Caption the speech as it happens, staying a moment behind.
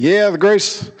Yeah, the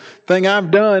greatest thing I've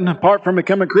done, apart from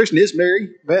becoming a Christian, is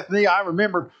marry Bethany. I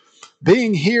remember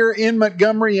being here in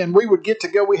Montgomery, and we would get to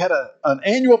go. We had an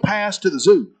annual pass to the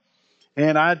zoo,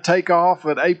 and I'd take off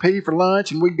at AP for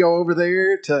lunch, and we'd go over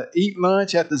there to eat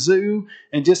lunch at the zoo,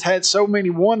 and just had so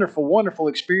many wonderful, wonderful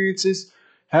experiences.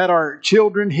 Had our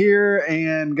children here,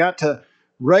 and got to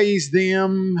raise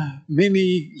them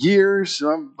many years.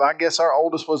 I guess our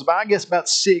oldest was about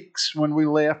 6 when we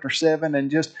left, or 7, and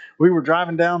just we were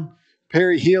driving down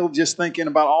Perry Hill, just thinking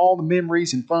about all the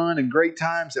memories and fun and great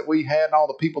times that we had, and all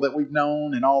the people that we've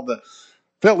known, and all the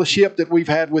fellowship that we've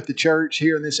had with the church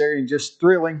here in this area, and just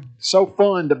thrilling. So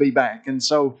fun to be back, and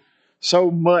so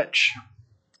much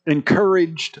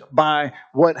encouraged by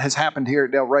what has happened here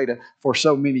at Delrada for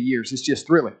so many years. It's just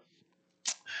thrilling.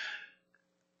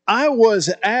 I was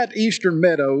at Eastern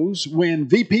Meadows when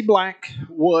VP Black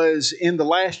was in the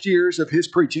last years of his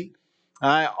preaching.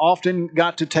 I often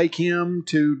got to take him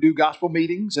to do gospel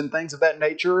meetings and things of that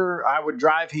nature. I would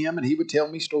drive him, and he would tell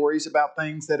me stories about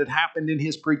things that had happened in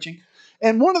his preaching.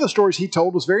 And one of the stories he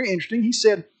told was very interesting. He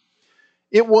said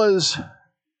it was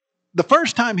the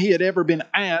first time he had ever been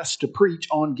asked to preach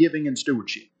on giving and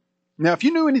stewardship. Now, if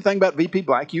you knew anything about VP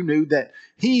Black, you knew that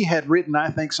he had written, I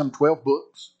think, some 12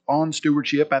 books on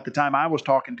stewardship at the time I was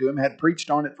talking to him, had preached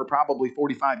on it for probably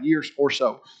 45 years or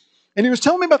so. And he was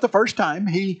telling me about the first time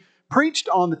he preached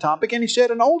on the topic, and he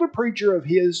said an older preacher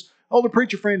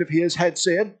friend of his had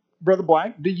said, "Brother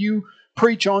Black, do you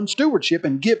preach on stewardship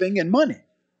and giving and money?"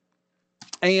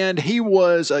 And he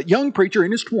was a young preacher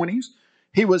in his 20s.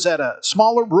 He was at a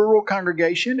smaller rural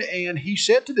congregation, and he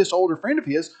said to this older friend of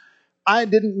his, "I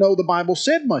didn't know the Bible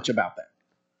said much about that."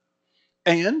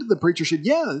 And the preacher said,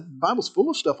 "Yeah, the Bible's full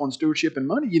of stuff on stewardship and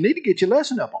money. You need to get your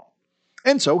lesson up on it."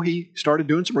 And so he started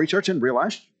doing some research and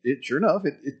realized, sure enough,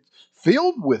 it's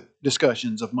filled with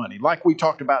discussions of money. Like we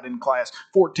talked about in class,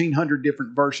 1,400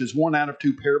 different verses, 1 out of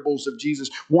 2 parables of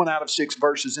Jesus, 1 out of 6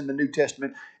 verses in the New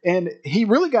Testament. And he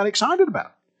really got excited about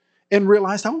it and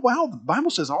realized, oh, wow, the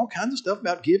Bible says all kinds of stuff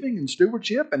about giving and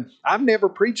stewardship, and I've never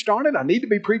preached on it. I need to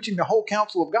be preaching the whole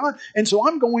counsel of God, and so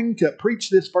I'm going to preach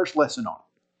this first lesson on it.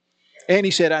 And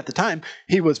he said at the time,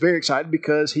 he was very excited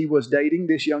because he was dating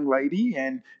this young lady,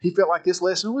 and he felt like this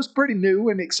lesson was pretty new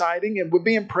and exciting and would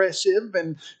be impressive,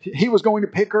 and he was going to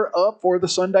pick her up for the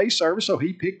Sunday service, so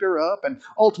he picked her up, and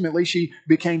ultimately she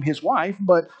became his wife.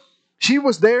 But she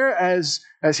was there as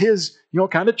his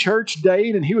kind of church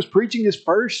date, and he was preaching his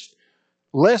first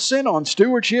lesson on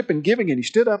stewardship and giving, and he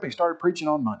stood up and he started preaching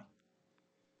on money.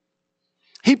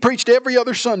 He preached every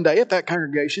other Sunday at that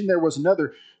congregation. There was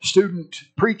another student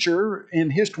preacher in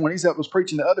his 20s that was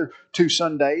preaching the other 2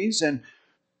 Sundays, and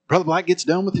Brother Black gets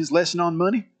done with his lesson on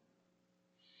money.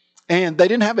 And they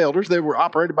didn't have elders. They were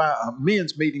operated by a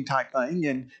men's meeting type thing.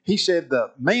 And he said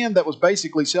the man that was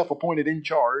basically self-appointed in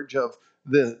charge of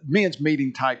the men's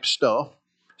meeting type stuff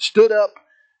stood up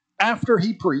after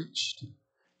he preached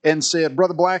and said,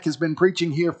 "Brother Black has been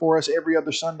preaching here for us every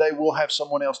other Sunday. We'll have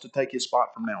someone else to take his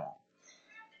spot from now on."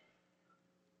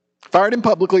 Fired him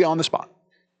publicly on the spot.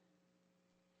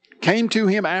 Came to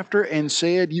him after and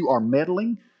said, "You are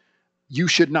meddling. You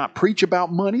should not preach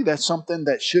about money. That's something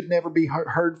that should never be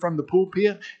heard from the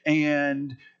pulpit.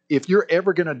 And if you're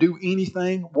ever going to do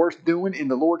anything worth doing in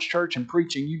the Lord's church and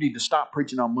preaching, you need to stop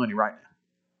preaching on money right now."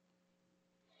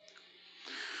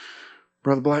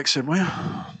 Brother Black said,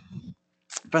 "Well,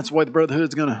 if that's the way the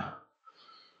Brotherhood's going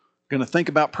to think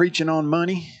about preaching on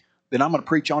money, then I'm going to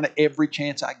preach on it every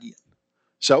chance I get."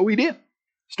 So he did.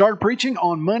 Started preaching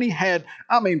on money.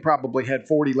 Probably had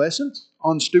 40 lessons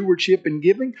on stewardship and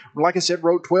giving. Like I said,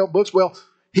 wrote 12 books. Well,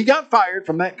 he got fired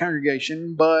from that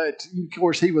congregation, but of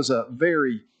course he was he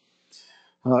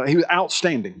was an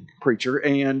outstanding preacher,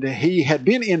 and he had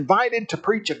been invited to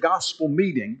preach a gospel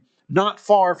meeting not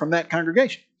far from that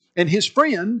congregation. And his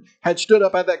friend had stood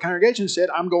up at that congregation and said,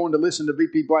 "I'm going to listen to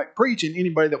VP Black preach, and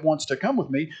anybody that wants to come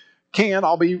with me can.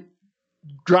 I'll be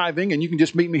driving, and you can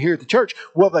just meet me here at the church."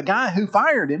 Well, the guy who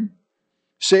fired him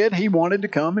said he wanted to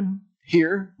come and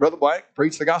hear Brother Black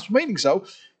preach the gospel meeting. So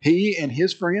he and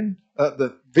his friend,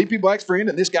 the VP Black's friend,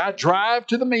 and this guy drive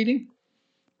to the meeting.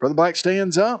 Brother Black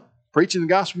stands up, preaching the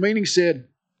gospel meeting, said,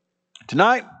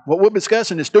 "Tonight, what we'll be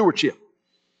discussing is stewardship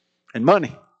and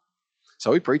money."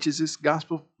 So he preaches this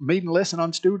gospel meeting lesson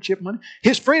on stewardship and money.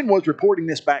 His friend was reporting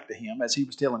this back to him as he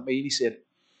was telling me, and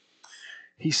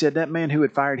he said that man who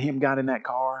had fired him got in that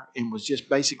car and was just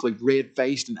basically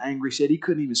red-faced and angry. He said he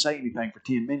couldn't even say anything for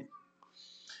 10 minutes.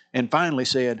 And finally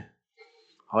said,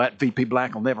 "Oh, that VP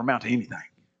Black will never amount to anything."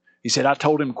 He said, "I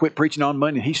told him to quit preaching on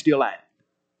money, and he's still at it."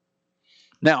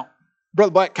 Now,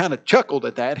 Brother Black kind of chuckled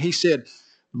at that. He said,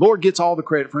 Lord gets all the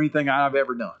credit for anything I've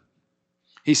ever done.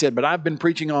 He said, but I've been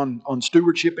preaching on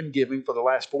stewardship and giving for the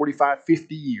last 45,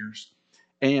 50 years.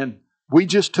 And we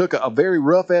just took a very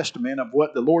rough estimate of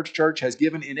what the Lord's church has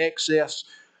given in excess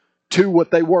to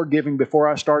what they were giving before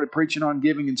I started preaching on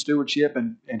giving and stewardship.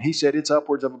 And he said it's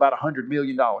upwards of about $100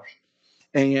 million.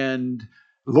 And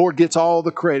the Lord gets all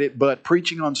the credit, but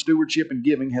preaching on stewardship and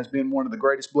giving has been one of the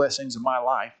greatest blessings of my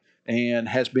life and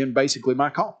has been basically my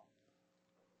call.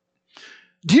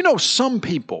 Do you know some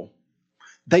people,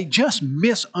 they just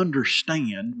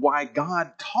misunderstand why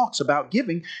God talks about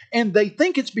giving, and they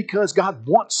think it's because God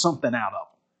wants something out of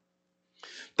them.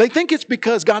 They think it's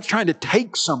because God's trying to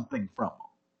take something from them.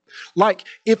 Like,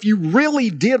 if you really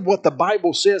did what the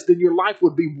Bible says, then your life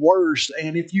would be worse.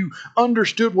 And if you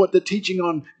understood what the teaching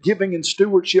on giving and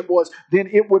stewardship was, then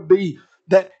it would be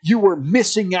that you were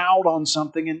missing out on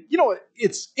something. And, you know,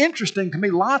 it's interesting to me.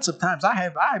 Lots of times I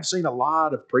have seen a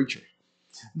lot of preachers.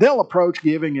 They'll approach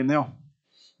giving and they'll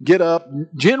get up.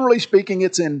 Generally speaking,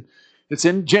 it's in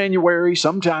January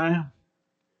sometime.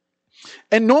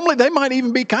 And normally they might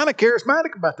even be kind of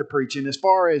charismatic about the preaching as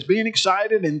far as being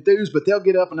excited and enthused, but they'll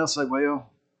get up and they'll say,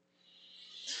 well,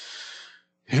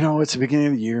 you know, it's the beginning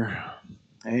of the year.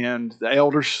 And the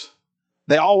elders,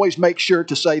 they always make sure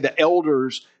to say the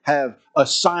elders have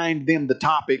assigned them the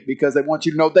topic because they want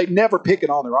you to know they never pick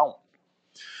it on their own.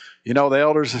 You know, the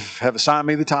elders have assigned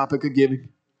me the topic of giving.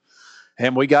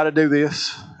 And we got to do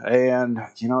this. And,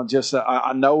 you know, just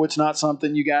I know it's not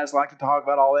something you guys like to talk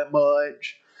about all that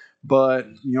much. But,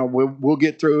 you know, we'll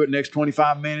get through it next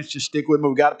 25 minutes. Just stick with me.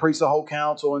 We've got to preach the whole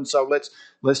counsel. And so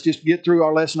let's just get through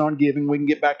our lesson on giving. We can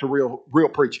get back to real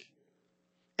preaching.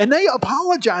 And they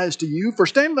apologize to you for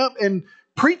standing up and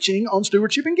preaching on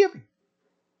stewardship and giving.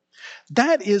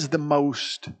 That is the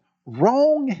most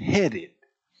wrong-headed,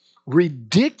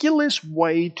 ridiculous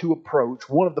way to approach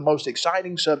one of the most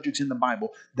exciting subjects in the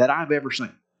Bible that I've ever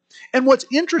seen. And what's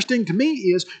interesting to me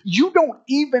is you don't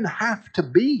even have to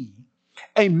be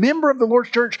a member of the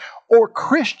Lord's church or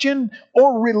Christian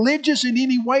or religious in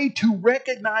any way to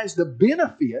recognize the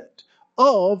benefit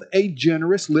of a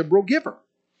generous liberal giver.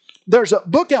 There's a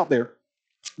book out there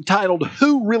titled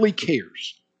Who Really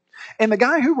Cares? And the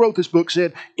guy who wrote this book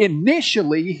said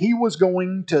initially he was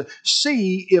going to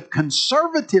see if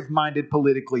conservative-minded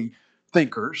politically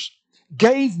thinkers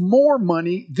gave more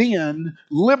money than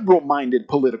liberal-minded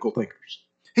political thinkers.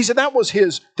 He said that was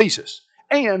his thesis.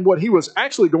 And what he was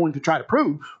actually going to try to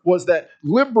prove was that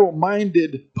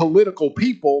liberal-minded political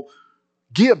people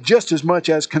give just as much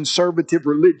as conservative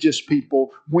religious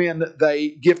people when they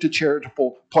give to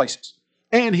charitable places.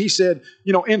 And he said,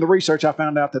 you know, in the research I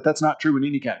found out that that's not true in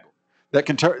any category. That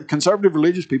conservative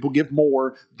religious people give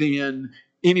more than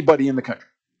anybody in the country.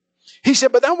 He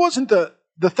said, but that wasn't the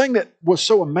thing that was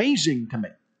so amazing to me.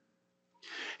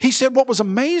 He said, what was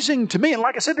amazing to me, and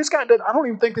like I said, I don't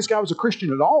even think this guy was a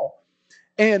Christian at all.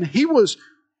 And he was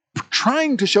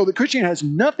trying to show that Christianity has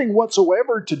nothing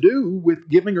whatsoever to do with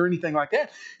giving or anything like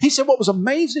that. He said, what was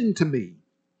amazing to me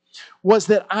was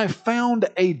that I found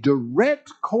a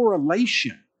direct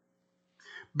correlation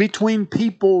between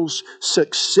people's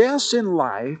success in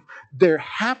life, their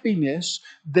happiness,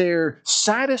 their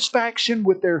satisfaction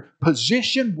with their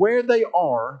position where they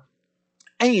are,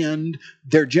 and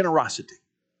their generosity.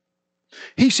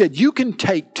 He said you can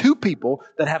take two people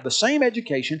that have the same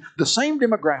education, the same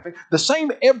demographic, the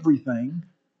same everything,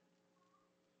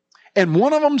 and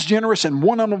one of them's generous and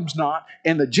one of them's not,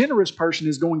 and the generous person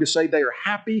is going to say they are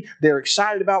happy, they're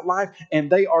excited about life, and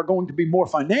they are going to be more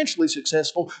financially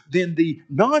successful than the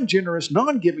non-generous,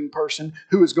 non-giving person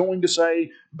who is going to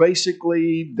say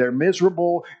basically they're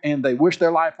miserable and they wish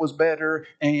their life was better.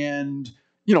 And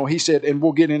you know, he said, and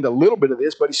we'll get into a little bit of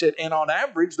this, but he said, and on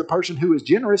average, the person who is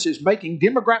generous is making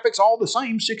demographics all the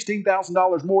same,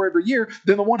 $16,000 more every year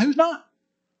than the one who's not.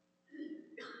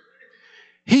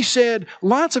 He said,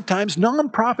 lots of times,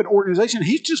 nonprofit organizations,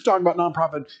 he's just talking about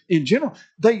nonprofit in general,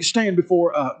 they stand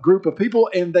before a group of people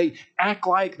and they act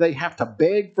like they have to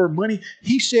beg for money.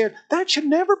 He said, that should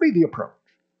never be the approach.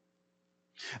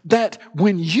 That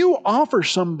when you offer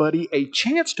somebody a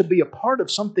chance to be a part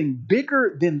of something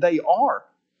bigger than they are,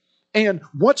 and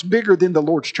what's bigger than the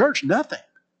Lord's church? Nothing.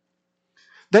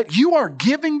 That you are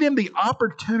giving them the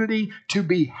opportunity to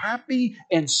be happy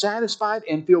and satisfied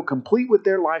and feel complete with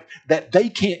their life that they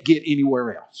can't get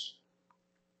anywhere else.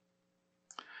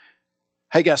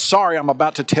 Hey guys, sorry I'm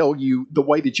about to tell you the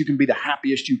way that you can be the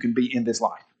happiest you can be in this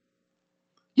life.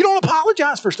 You don't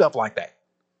apologize for stuff like that.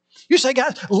 You say,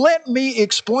 guys, let me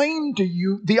explain to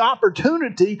you the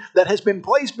opportunity that has been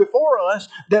placed before us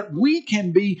that we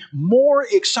can be more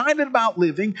excited about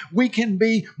living. We can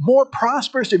be more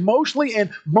prosperous emotionally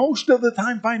and most of the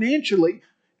time financially.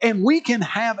 And we can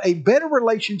have a better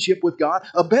relationship with God,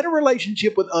 a better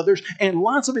relationship with others, and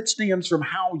lots of it stems from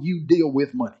how you deal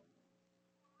with money.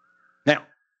 Now,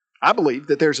 I believe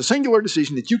that there's a singular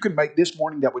decision that you can make this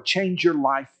morning that would change your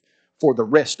life for the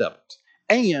rest of it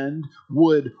and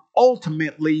would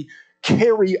ultimately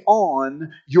carry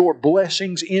on your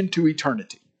blessings into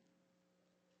eternity.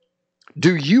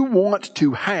 Do you want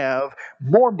to have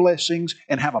more blessings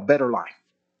and have a better life?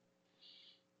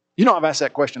 You know, I've asked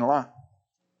that question a lot.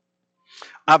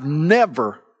 I've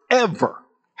never, ever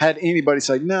had anybody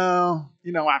say, no,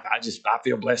 I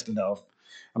feel blessed enough.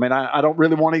 I mean, I don't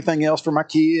really want anything else for my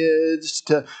kids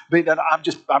to be that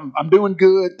I'm doing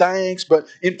good, thanks. But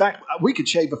in fact, we could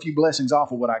shave a few blessings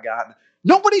off of what I got.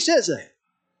 Nobody says that.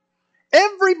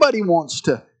 Everybody wants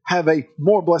to have a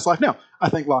more blessed life. Now, I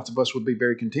think lots of us would be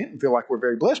very content and feel like we're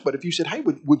very blessed. But if you said, hey,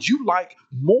 would you like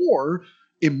more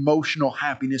emotional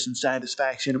happiness and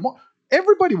satisfaction and more?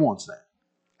 Everybody wants that.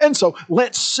 And so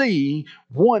let's see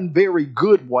one very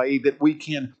good way that we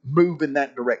can move in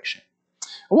that direction.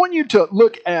 I want you to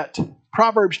look at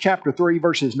Proverbs chapter 3,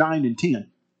 verses 9 and 10.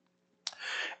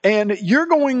 And you're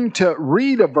going to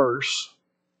read a verse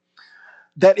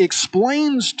that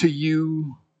explains to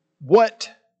you what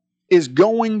is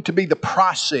going to be the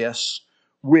process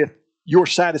with your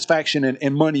satisfaction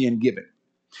and money and giving.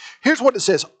 Here's what it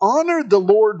says. Honor the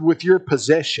Lord with your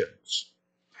possessions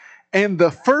and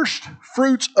the first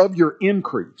fruits of your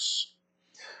increase,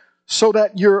 so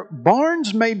that your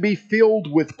barns may be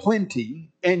filled with plenty,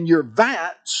 and your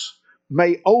vats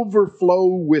may overflow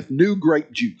with new grape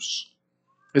juice,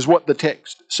 is what the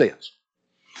text says.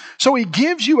 So he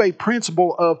gives you a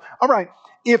principle of, all right,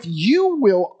 if you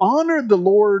will honor the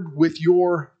Lord with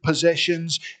your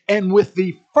possessions and with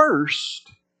the first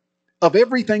of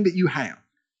everything that you have,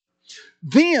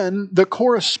 then the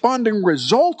corresponding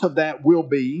result of that will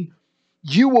be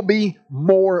you will be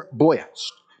more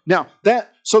blessed. Now,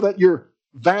 so that your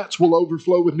vats will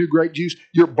overflow with new grape juice,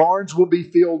 your barns will be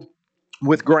filled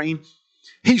with grain.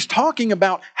 He's talking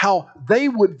about how they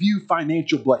would view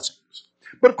financial blessings.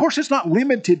 But of course, it's not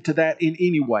limited to that in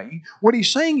any way. What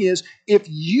he's saying is, if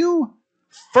you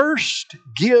first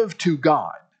give to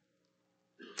God,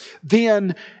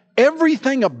 then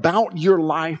everything about your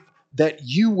life that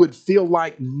you would feel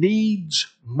like needs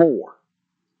more,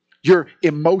 your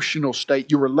emotional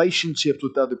state, your relationships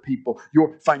with other people,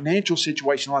 your financial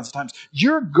situation, lots of times,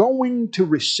 you're going to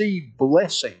receive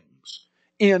blessings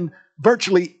in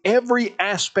virtually every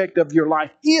aspect of your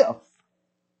life if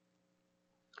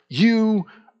you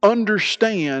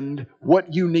understand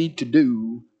what you need to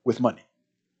do with money.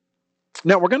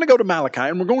 Now, we're going to go to Malachi,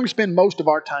 and we're going to spend most of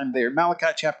our time there, Malachi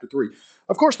chapter 3.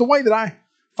 Of course, the way that I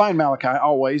find Malachi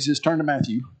always is turn to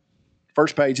Matthew,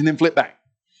 first page, and then flip back.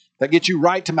 That gets you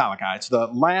right to Malachi. It's the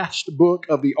last book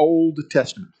of the Old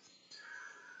Testament.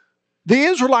 The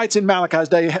Israelites in Malachi's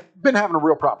day have been having a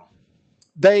real problem.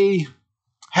 They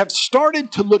have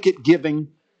started to look at giving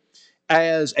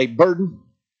as a burden,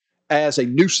 as a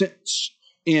nuisance.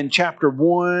 In chapter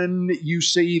 1, you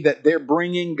see that they're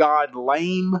bringing God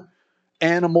lame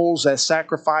animals as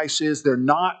sacrifices. They're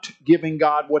not giving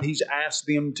God what He's asked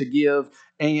them to give.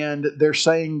 And they're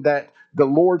saying that the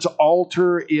Lord's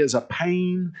altar is a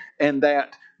pain and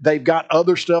that they've got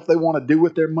other stuff they want to do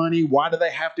with their money. Why do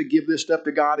they have to give this stuff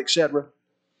to God, etc.?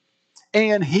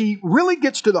 And he really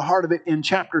gets to the heart of it in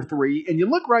chapter 3. And you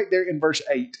look right there in verse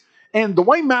 8. And the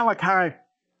way Malachi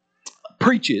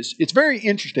preaches, it's very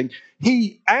interesting.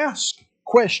 He asks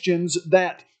questions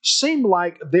that seem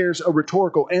like there's a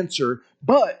rhetorical answer,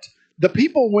 but the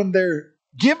people, when they're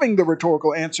giving the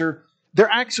rhetorical answer,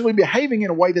 they're actually behaving in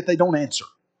a way that they don't answer.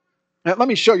 Now, let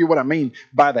me show you what I mean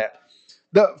by that.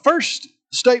 The first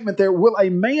statement there, will a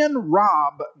man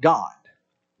rob God?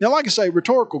 Now, like I say,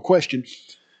 rhetorical question.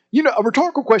 You know, a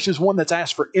rhetorical question is one that's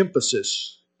asked for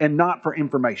emphasis and not for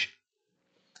information.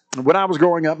 When I was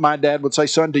growing up, my dad would say,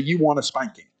 son, do you want a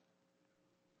spanking?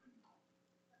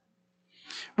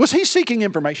 Was he seeking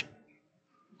information?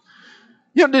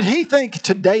 You know, did he think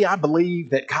today I believe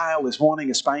that Kyle is wanting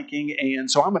a spanking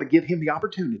and so I'm going to give him the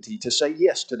opportunity to say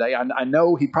yes today? I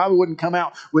know he probably wouldn't come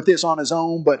out with this on his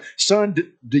own, but son,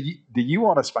 do you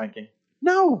want a spanking?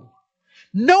 No.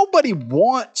 Nobody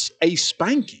wants a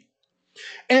spanking.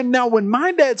 And now when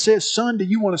my dad says, son, do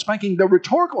you want a spanking? The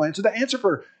rhetorical answer, the answer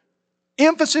for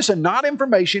emphasis and not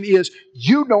information is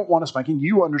you don't want a spanking.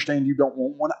 You understand you don't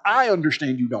want one. I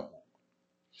understand you don't want one.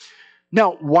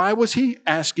 Now, why was he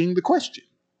asking the question?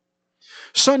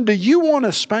 Son, do you want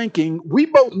a spanking? We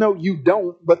both know you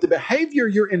don't, but the behavior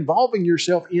you're involving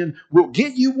yourself in will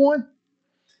get you one.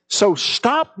 So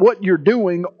stop what you're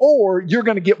doing, or you're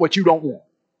going to get what you don't want.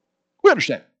 We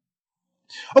understand.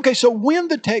 Okay, so when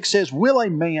the text says, will a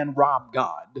man rob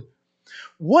God?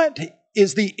 What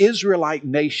is the Israelite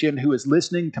nation who is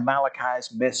listening to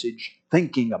Malachi's message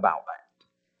thinking about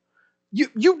that?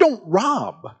 You don't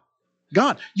rob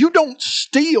God. You don't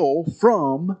steal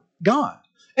from God.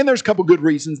 And there's a couple good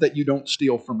reasons that you don't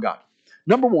steal from God.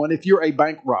 Number one, if you're a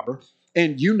bank robber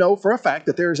and you know for a fact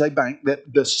that there is a bank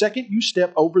that the second you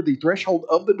step over the threshold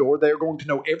of the door, they're going to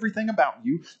know everything about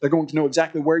you. They're going to know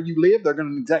exactly where you live. They're going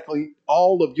to know exactly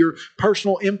all of your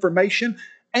personal information.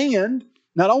 And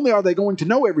not only are they going to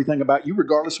know everything about you,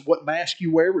 regardless of what mask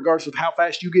you wear, regardless of how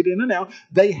fast you get in and out,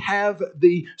 they have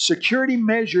the security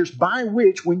measures by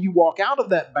which when you walk out of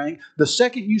that bank, the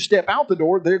second you step out the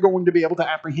door, they're going to be able to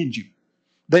apprehend you.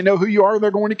 They know who you are.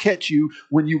 They're going to catch you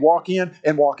when you walk in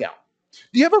and walk out.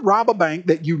 Do you ever rob a bank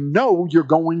that you know you're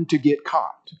going to get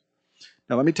caught?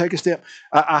 Now, let me take a step.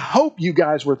 I hope you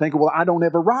guys were thinking, well, I don't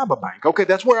ever rob a bank. Okay,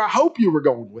 that's where I hope you were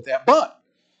going with that. But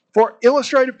for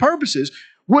illustrative purposes,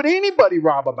 would anybody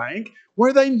rob a bank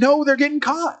where they know they're getting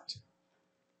caught?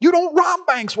 You don't rob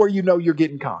banks where you know you're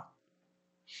getting caught.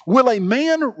 Will a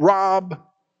man rob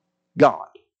God?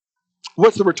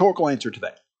 What's the rhetorical answer to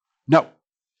that? No.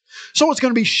 So it's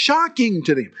going to be shocking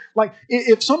to them. Like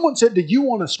if someone said, do you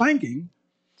want a spanking?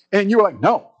 And you're like,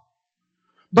 no.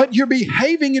 But you're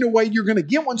behaving in a way you're going to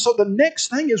get one. So the next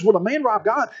thing is, will a man rob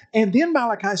God? And then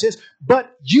Malachi says,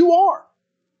 but you are.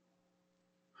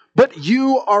 But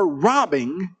you are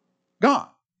robbing God.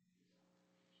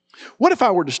 What if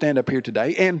I were to stand up here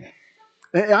today and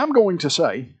I'm going to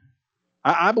say,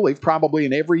 I believe probably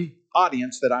in every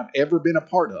audience that I've ever been a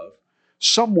part of,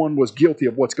 someone was guilty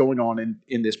of what's going on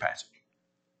in this passage.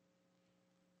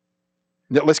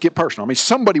 Now, let's get personal. I mean,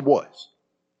 somebody was.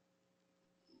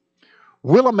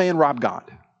 Will a man rob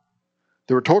God?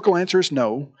 The rhetorical answer is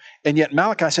no. And yet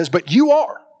Malachi says, but you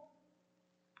are.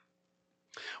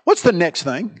 What's the next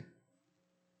thing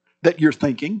that you're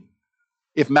thinking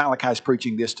if Malachi is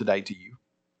preaching this today to you?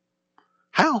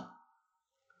 How?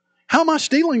 How am I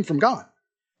stealing from God?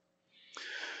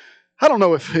 I don't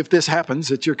know if this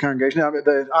happens at your congregation.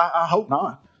 I hope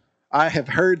not. I have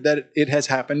heard that it has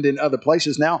happened in other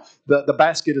places. Now, the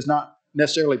basket is not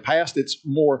necessarily passed. It's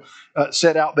more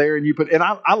set out there, and you put. And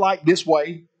I like this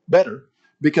way better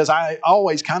because I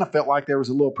always kind of felt like there was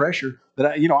a little pressure that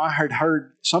I had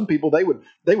heard some people they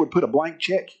would put a blank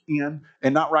check in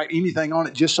and not write anything on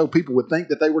it just so people would think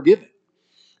that they were giving.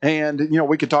 And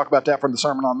we could talk about that from the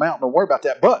Sermon on the Mount. Don't worry about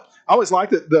that. But I always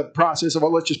liked the process of,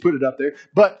 well, let's just put it up there.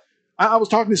 But I was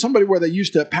talking to somebody where they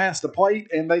used to pass the plate,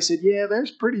 and they said, yeah, there's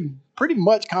pretty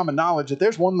much common knowledge that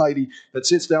there's one lady that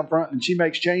sits down front and she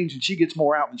makes change and she gets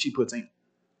more out than she puts in.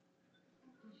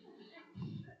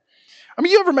 I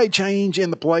mean, you ever made change in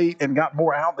the plate and got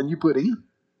more out than you put in?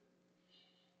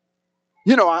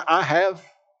 I have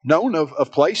known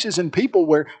of places and people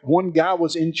where one guy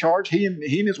was in charge. He and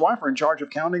his wife were in charge of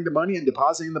counting the money and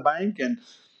depositing in the bank, and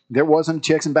there wasn't a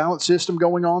checks and balance system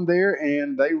going on there,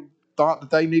 and they thought that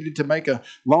they needed to make a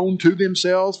loan to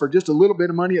themselves for just a little bit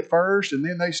of money at first, and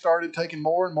then they started taking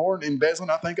more and more and embezzling,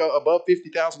 I think, above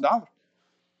 $50,000.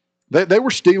 They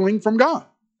were stealing from God.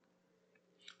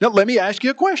 Now, let me ask you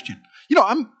a question.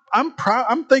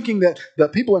 I'm thinking that the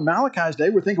people in Malachi's day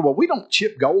were thinking, well, we don't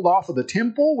chip gold off of the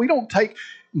temple. We don't take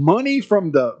money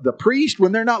from the priest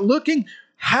when they're not looking.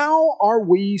 How are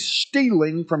we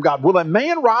stealing from God? Will a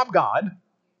man rob God?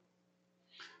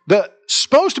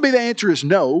 Supposed to be the answer is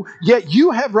no, yet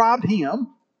you have robbed him.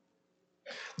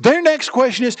 Their next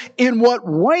question is, in what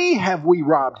way have we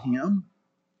robbed him?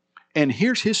 And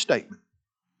here's his statement.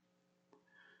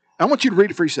 I want you to read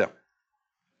it for yourself.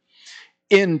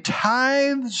 In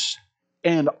tithes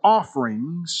and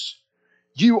offerings,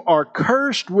 you are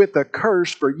cursed with a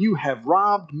curse, for you have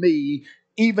robbed me,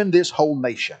 even this whole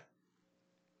nation.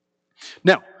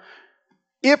 Now,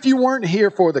 if you weren't here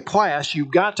for the class,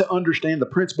 you've got to understand the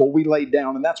principle we laid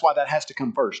down, and that's why that has to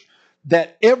come first.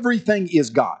 That everything is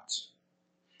God's,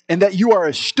 and that you are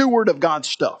a steward of God's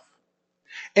stuff.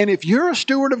 And if you're a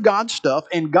steward of God's stuff,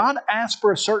 and God asks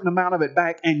for a certain amount of it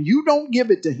back, and you don't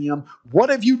give it to Him, what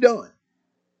have you done?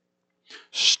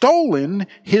 Stolen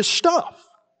His stuff.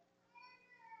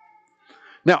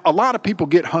 Now, a lot of people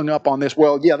get hung up on this.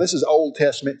 Well, yeah, this is Old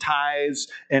Testament tithes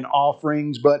and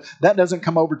offerings, but that doesn't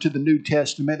come over to the New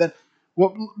Testament.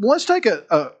 Well, let's take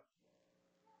a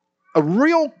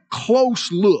real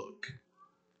close look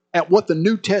at what the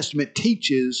New Testament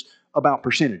teaches about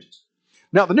percentages.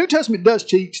 Now, the New Testament does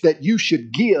teach that you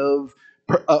should give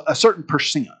a certain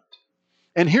percent.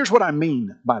 And here's what I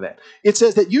mean by that. It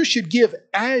says that you should give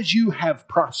as you have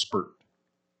prospered.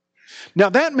 Now,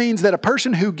 that means that a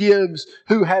person who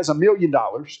has $1 million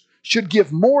should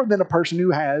give more than a person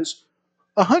who has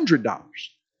 $100.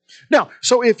 Now,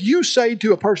 so if you say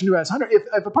to a person who has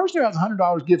if a person who has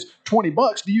 $100 gives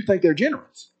 $20, do you think they're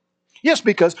generous? Yes,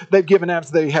 because they've given as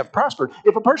they have prospered.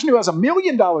 If a person who has $1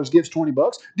 million gives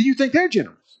 $20, do you think they're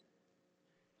generous?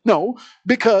 No,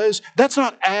 because that's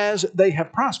not as they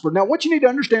have prospered. Now, what you need to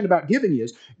understand about giving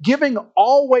is giving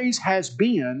always has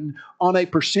been on a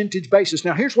percentage basis.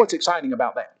 Now, here's what's exciting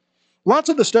about that. Lots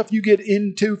of the stuff you get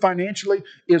into financially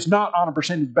is not on a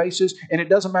percentage basis, and it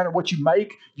doesn't matter what you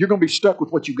make, you're going to be stuck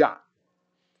with what you got.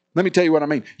 Let me tell you what I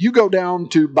mean. You go down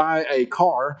to buy a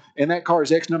car, and that car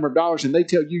is X number of dollars, and they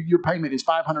tell you your payment is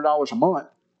 $500 a month.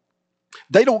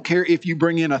 They don't care if you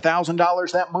bring in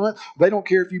 $1,000 that month. They don't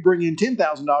care if you bring in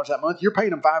 $10,000 that month. You're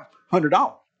paying them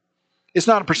 $500. It's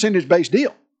not a percentage-based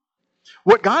deal.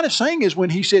 What God is saying is when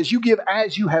He says you give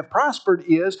as you have prospered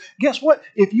is, guess what?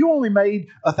 If you only made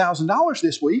 $1,000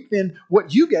 this week, then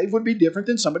what you gave would be different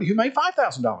than somebody who made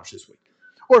 $5,000 this week.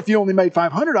 Or if you only made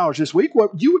 $500 this week,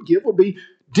 what you would give would be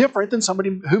different than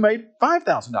somebody who made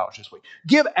 $5,000 this week.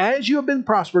 Give as you have been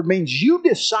prospered means you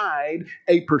decide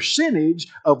a percentage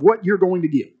of what you're going to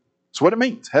give. That's what it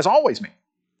means, has always meant.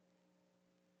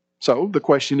 So the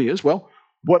question is, well,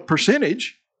 what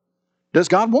percentage does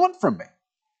God want from me?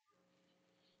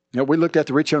 You know, we looked at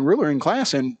the rich young ruler in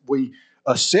class and we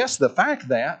assessed the fact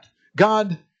that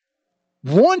God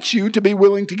wants you to be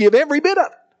willing to give every bit of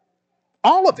it.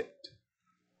 All of it.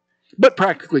 But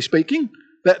practically speaking,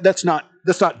 that's not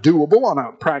doable on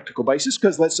a practical basis,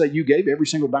 because let's say you gave every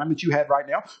single dime that you had right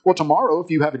now. Well, tomorrow,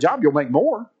 if you have a job, you'll make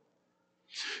more.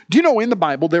 Do you know in the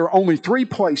Bible, there are only 3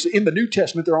 places, in the New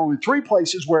Testament, there are only 3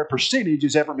 places where a percentage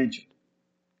is ever mentioned.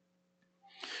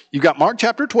 You've got Mark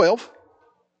chapter 12,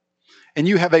 and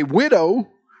you have a widow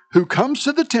who comes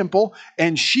to the temple,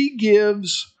 and she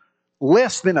gives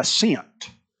less than a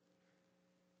cent.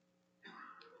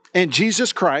 And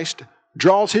Jesus Christ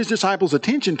draws His disciples'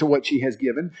 attention to what she has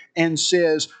given and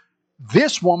says,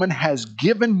 this woman has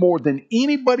given more than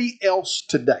anybody else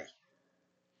today.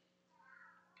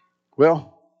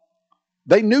 Well,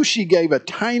 they knew she gave a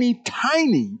tiny,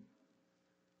 tiny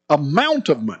amount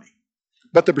of money.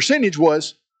 But the percentage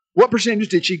was, what percentage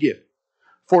did she give?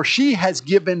 For she has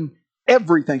given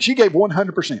everything. She gave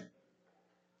 100%.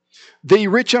 The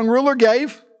rich young ruler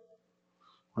gave,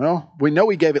 well, we know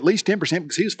he gave at least 10%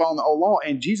 because he was following the old law,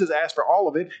 and Jesus asked for all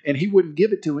of it, and He wouldn't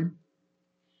give it to him.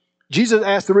 Jesus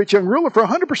asked the rich young ruler for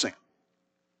 100%.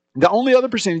 The only other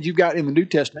percentage you've got in the New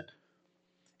Testament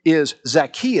is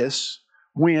Zacchaeus,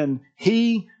 when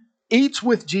he eats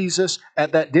with Jesus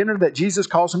at that dinner that Jesus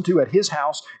calls him to at His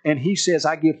house, and he says,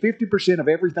 I give 50% of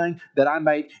everything that I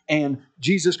make, and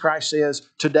Jesus Christ says,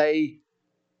 today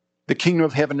the kingdom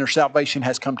of heaven or salvation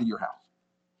has come to your house.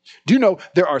 Do you know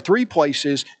there are 3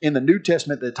 places in the New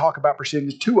Testament that talk about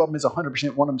percentages? 2 of them is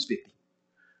 100%, 1 of them is 50%.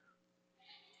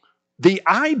 The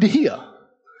idea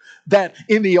that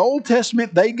in the Old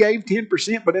Testament they gave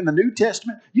 10%, but in the New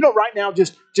Testament, you know, right now,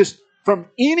 just from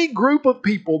any group of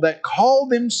people that call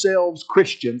themselves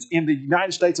Christians in the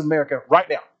United States of America right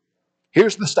now,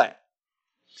 here's the stat.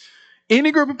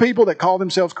 Any group of people that call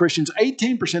themselves Christians,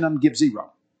 18% of them give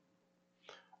 0.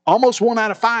 Almost 1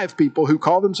 out of 5 people who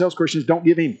call themselves Christians don't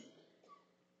give any.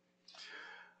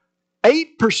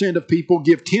 8% of people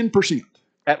give 10%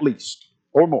 at least,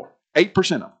 or more.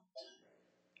 8% of them.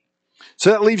 So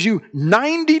that leaves you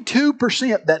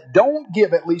 92% that don't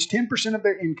give at least 10% of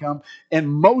their income, and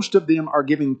most of them are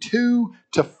giving 2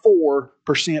 to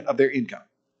 4% of their income.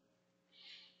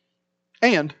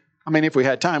 And, I mean, if we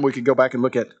had time, we could go back and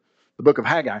look at the book of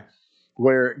Haggai,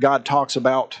 where God talks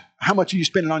about how much are you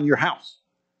spending on your house.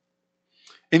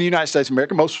 In the United States of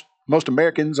America, most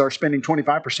Americans are spending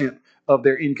 25% of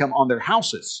their income on their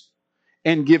houses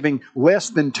and giving less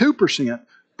than 2%,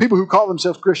 people who call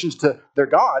themselves Christians, to their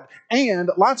God. And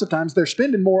lots of times they're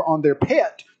spending more on their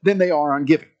pet than they are on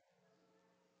giving.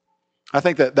 I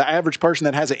think that the average person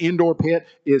that has an indoor pet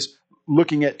is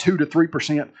looking at 2 to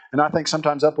 3%, and I think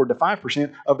sometimes upward to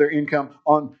 5% of their income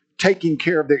on taking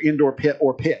care of their indoor pet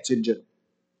or pets in general.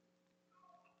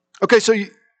 Okay,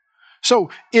 so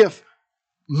if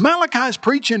Malachi's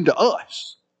preaching to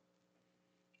us,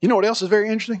 you know what else is very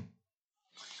interesting?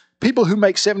 People who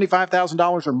make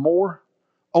 $75,000 or more,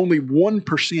 only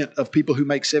 1% of people who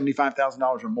make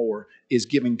 $75,000 or more is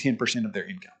giving 10% of their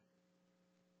income.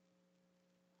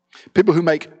 People who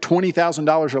make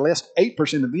 $20,000 or less,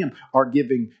 8% of them are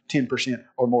giving 10%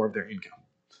 or more of their income.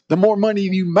 The more money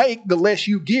you make, the less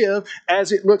you give,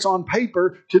 as it looks on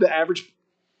paper to the average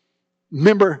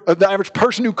member, the average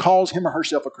person who calls him or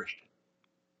herself a Christian.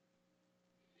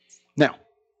 Now,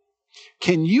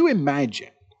 can you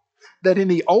imagine that in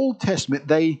the Old Testament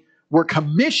they were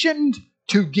commissioned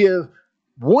to give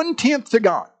 1/10 to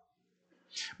God?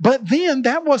 But then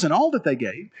that wasn't all that they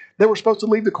gave. They were supposed to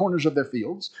leave the corners of their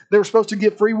fields. They were supposed to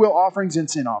give free will offerings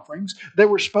and sin offerings. They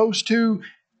were supposed to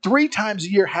 3 times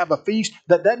a year have a feast.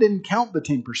 That didn't count the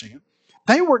 10%.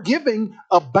 They were giving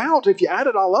about, if you add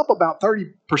it all up, about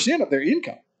 30% of their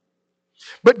income.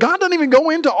 But God doesn't even go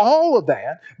into all of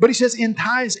that. But He says in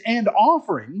tithes and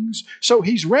offerings. So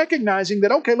He's recognizing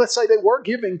that, okay, let's say they were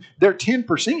giving their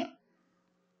 10%.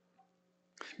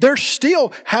 They're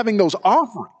still having those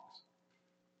offerings.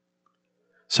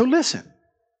 So listen,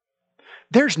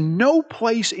 there's no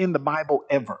place in the Bible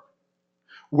ever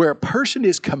where a person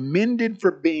is commended for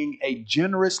being a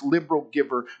generous, liberal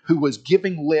giver who was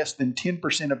giving less than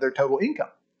 10% of their total income.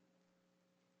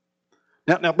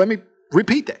 Now let me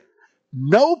repeat that.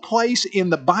 No place in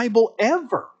the Bible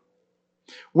ever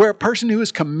where a person who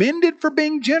is commended for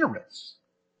being generous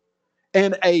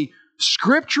and a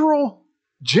scriptural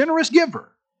generous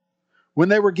giver when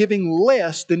they were giving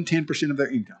less than 10% of their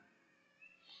income.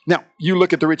 Now, you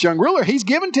look at the rich young ruler, he's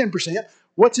given 10%.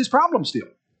 What's his problem still?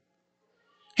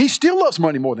 He still loves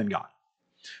money more than God.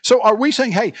 So are we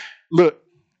saying, hey, look,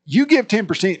 you give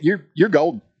 10%, you're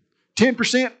golden.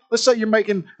 10%, let's say you're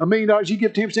making $1 million, you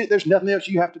give 10%, there's nothing else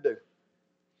you have to do.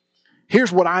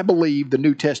 Here's what I believe the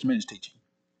New Testament is teaching.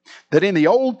 That in the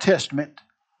Old Testament,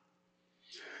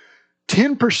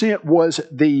 10% was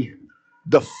the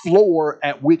floor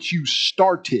at which you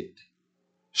started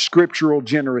scriptural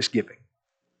generous giving.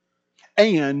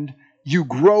 And you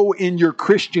grow in your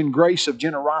Christian grace of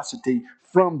generosity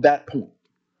from that point.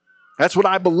 That's what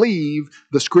I believe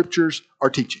the Scriptures are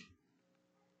teaching.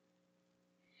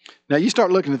 Now you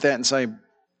start looking at that and say,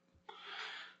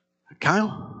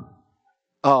 Kyle,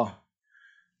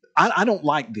 I don't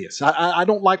like this. I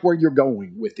don't like where you're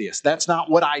going with this. That's not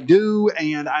what I do.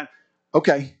 And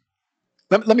okay,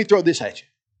 let me throw this at you.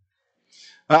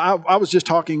 I was just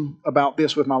talking about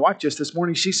this with my wife just this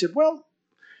morning. She said, well,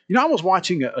 I was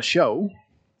watching a show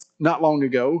not long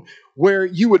ago where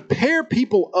you would pair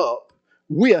people up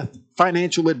with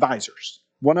financial advisors.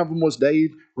 One of them was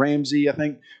Dave Ramsey, I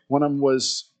think. One of them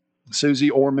was Susie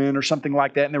Orman or something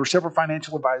like that. And there were several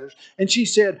financial advisors. And she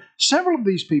said several of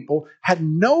these people had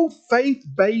no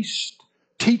faith-based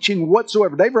teaching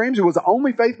whatsoever. Dave Ramsey was the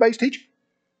only faith-based teacher.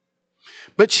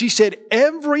 But she said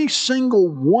every single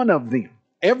one of them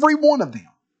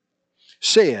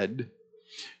said,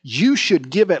 you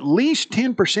should give at least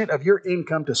 10% of your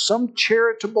income to some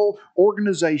charitable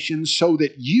organization so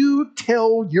that you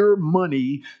tell your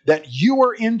money that you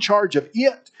are in charge of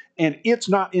it and it's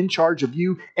not in charge of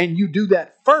you. And you do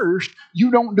that first. You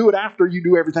don't do it after you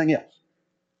do everything else.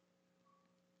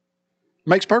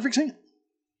 Makes perfect sense.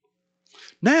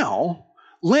 Now,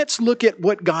 let's look at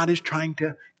what God is trying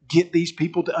to get these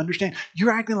people to understand.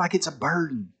 You're acting like it's a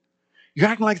burden. You're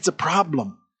acting like it's a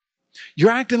problem.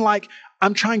 You're acting like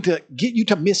I'm trying to get you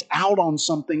to miss out on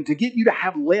something, to get you to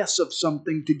have less of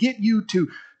something, to get you to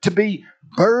be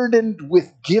burdened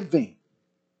with giving.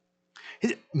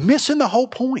 Missing the whole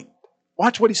point.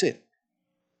 Watch what he said.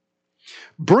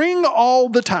 Bring all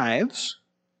the tithes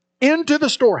into the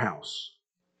storehouse,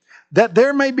 that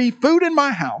there may be food in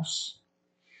my house,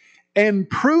 and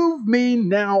prove me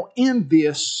now in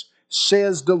this,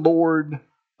 says the Lord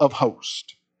of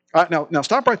hosts. All right, now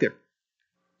stop right there.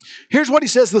 Here's what he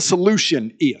says the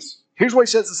solution is. Here's what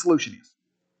he says the solution is.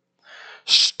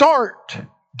 Start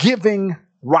giving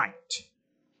right.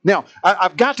 Now,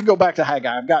 I've got to go back to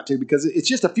Haggai. I've got to, because it's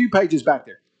just a few pages back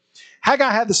there.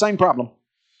 Haggai had the same problem,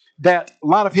 that a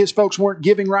lot of his folks weren't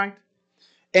giving right.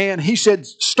 And he said,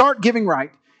 start giving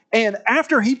right. And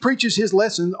after he preaches his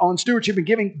lesson on stewardship and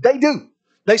giving, they do.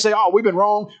 They say, oh, we've been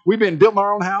wrong. We've been building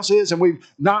our own houses and we've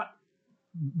not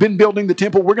been building the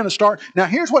temple. We're going to start. Now,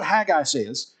 here's what Haggai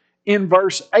says in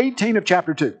verse 18 of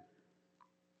chapter 2.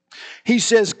 He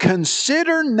says,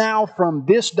 consider now from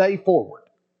this day forward,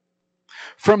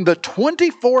 from the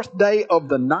 24th day of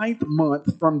the 9th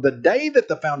month, from the day that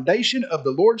the foundation of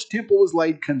the Lord's temple was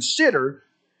laid, consider,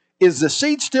 is the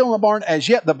seed still in the barn? As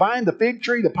yet the vine, the fig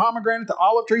tree, the pomegranate, the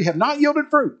olive tree have not yielded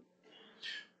fruit.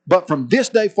 But from this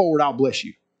day forward, I'll bless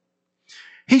you.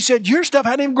 He said, your stuff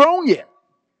hadn't even grown yet.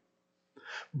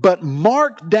 But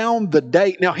mark down the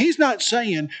date. Now, he's not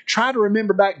saying try to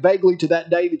remember back vaguely to that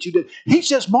day that you did. He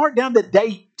says mark down the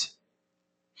date.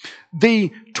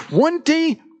 The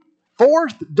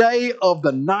 24th day of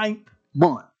the 9th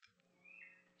month.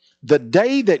 The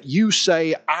day that you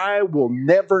say, I will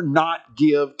never not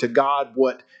give to God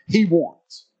what He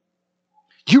wants,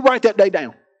 you write that day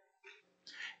down.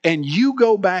 And you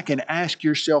go back and ask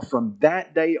yourself from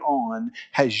that day on,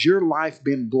 has your life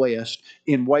been blessed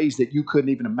in ways that you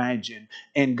couldn't even imagine?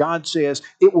 And God says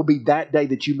it will be that day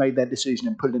that you made that decision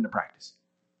and put it into practice.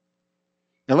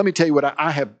 Now, let me tell you what I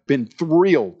have been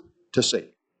thrilled to see.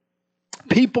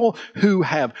 People who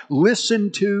have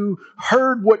listened to,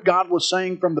 heard what God was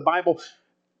saying from the Bible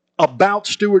about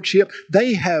stewardship,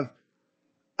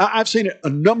 I've seen it a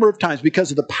number of times because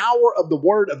of the power of the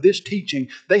word of this teaching.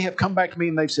 They have come back to me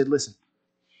and they've said, listen,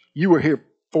 you were here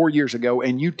 4 years ago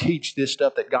and you teach this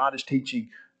stuff that God is teaching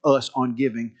us on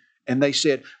giving. And they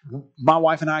said, my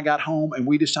wife and I got home and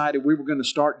we decided we were going to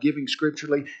start giving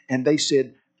scripturally. And they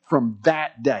said, from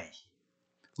that day,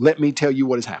 let me tell you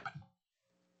what has happened.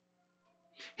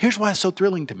 Here's why it's so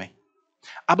thrilling to me.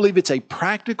 I believe it's a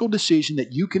practical decision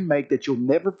that you can make that you'll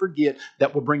never forget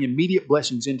that will bring immediate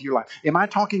blessings into your life. Am I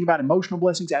talking about emotional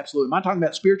blessings? Absolutely. Am I talking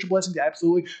about spiritual blessings?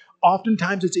 Absolutely.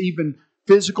 Oftentimes it's even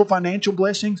physical, financial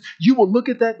blessings. You will look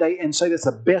at that day and say that's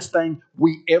the best thing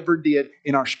we ever did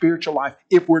in our spiritual life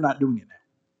if we're not doing it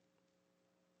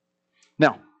now.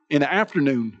 Now, in the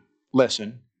afternoon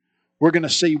lesson, we're going to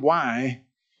see why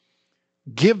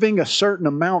giving a certain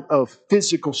amount of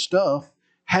physical stuff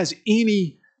has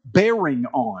any bearing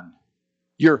on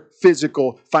your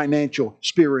physical, financial,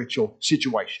 spiritual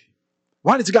situation.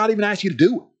 Why does God even ask you to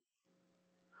do it?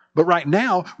 But right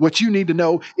now, what you need to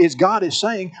know is God is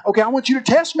saying, okay, I want you to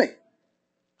test me.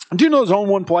 Do you know there's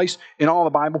only one place in all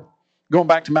the Bible, going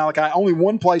back to Malachi, only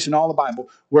one place in all the Bible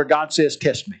where God says,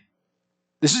 test me.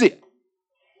 This is it.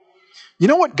 You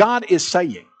know what God is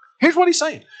saying? Here's what He's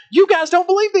saying. You guys don't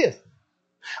believe this.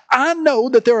 I know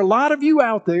that there are a lot of you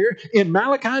out there in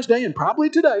Malachi's day and probably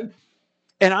today,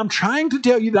 and I'm trying to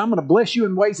tell you that I'm going to bless you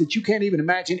in ways that you can't even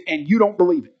imagine, and you don't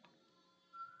believe it.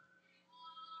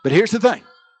 But here's the thing.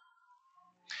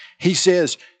 He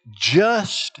says,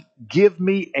 just give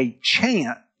me a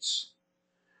chance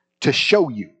to show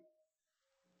you.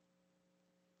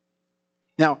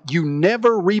 Now, you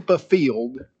never reap a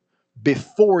field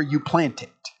before you plant it.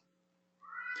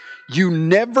 You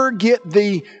never get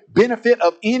the benefit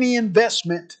of any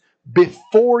investment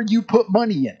before you put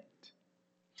money in it.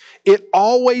 It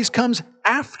always comes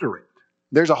after it.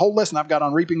 There's a whole lesson I've got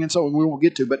on reaping and sowing we won't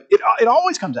get to, but it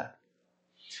always comes after.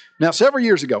 Now, several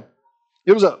years ago,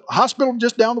 it was a hospital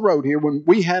just down the road here when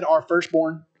we had our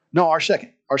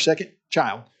second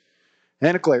child,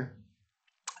 Anna Claire.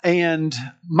 And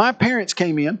my parents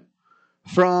came in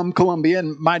from Columbia,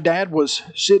 and my dad was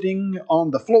sitting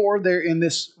on the floor there in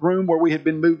this room where we had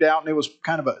been moved out, and it was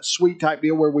kind of a suite type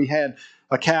deal where we had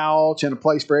a couch and a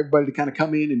place for everybody to kind of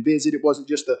come in and visit. It wasn't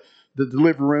just the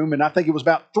living room. And I think it was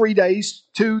about 3 days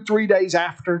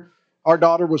after our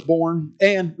daughter was born,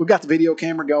 and we've got the video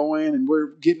camera going, and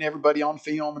we're getting everybody on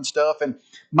film and stuff. And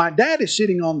my dad is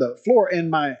sitting on the floor, and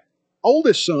my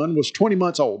oldest son was 20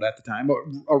 months old at the time,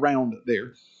 around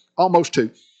there, almost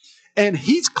 2. And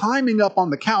he's climbing up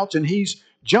on the couch, and he's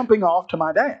jumping off to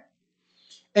my dad.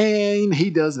 And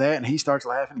he does that, and he starts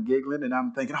laughing and giggling, and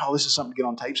I'm thinking, oh, this is something to get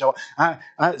on tape. So I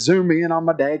zoom in on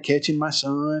my dad catching my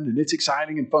son, and it's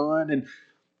exciting and fun. And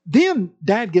then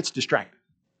Dad gets distracted.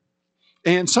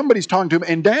 And somebody's talking to him,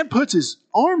 and Dad puts his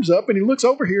arms up, and he looks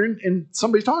over here, and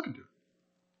somebody's talking to him.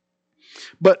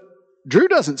 But Drew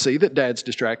doesn't see that Dad's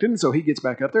distracted, and so he gets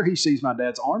back up there. He sees my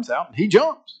dad's arms out, and he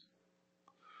jumps.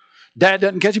 Dad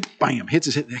doesn't catch him. Bam, hits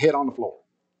his head on the floor.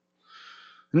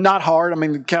 Not hard. I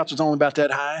mean, the couch was only about that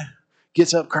high.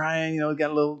 Gets up crying, got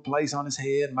a little place on his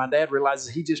head. My dad realizes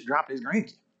he just dropped his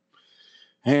grandkid.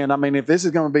 And I mean, if this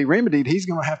is going to be remedied, he's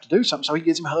going to have to do something. So he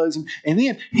gets him, hugs him, and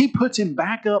then he puts him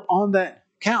back up on that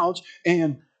couch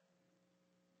and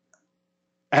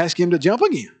asks him to jump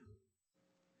again.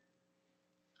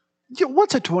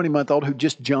 What's a 20-month-old who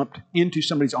just jumped into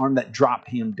somebody's arm that dropped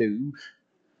him do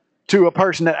to a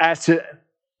person that asked to?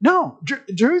 No,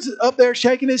 Drew's up there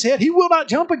shaking his head. He will not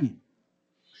jump again.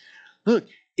 Look,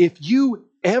 if you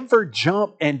ever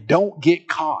jump and don't get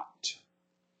caught,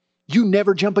 you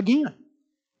never jump again.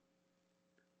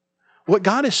 What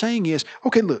God is saying is,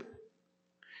 okay, look,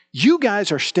 you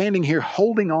guys are standing here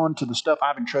holding on to the stuff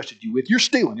I've entrusted you with. You're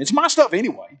stealing. It's my stuff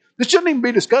anyway. This shouldn't even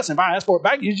be discussing. If I ask for it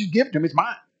back, you just give it to me. It's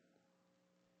mine.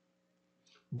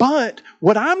 But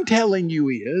what I'm telling you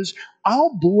is,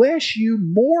 I'll bless you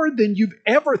more than you've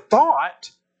ever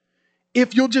thought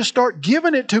if you'll just start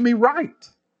giving it to me right.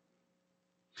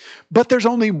 But there's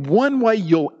only one way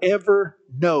you'll ever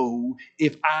know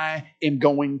if I am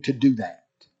going to do that.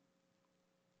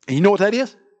 And you know what that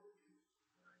is?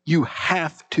 You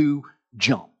have to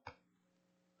jump.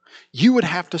 you would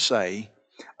have to say,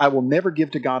 I will never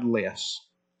give to God less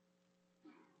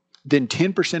than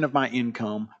 10% of my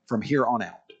income from here on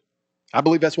out. I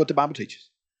believe that's what the Bible teaches.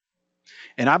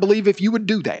 And I believe if you would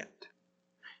do that,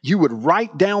 you would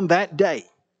write down that day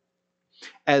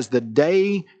as the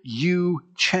day you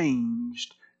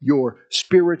changed your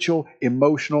spiritual,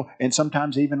 emotional, and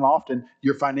sometimes even often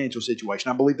your financial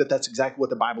situation. I believe that that's exactly what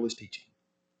the Bible is teaching.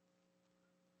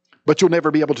 But you'll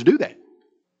never be able to do that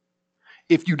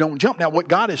if you don't jump. Now, what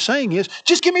God is saying is,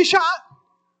 just give me a shot.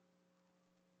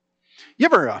 You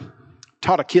ever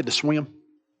taught a kid to swim?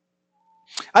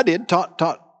 I did.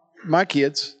 Taught my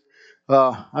kids.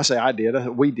 I say I did.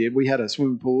 We did. We had a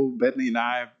swimming pool. Bethany and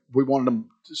I, we wanted them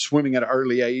swimming at an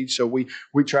early age, so we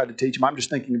tried to teach them. I'm just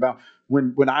thinking about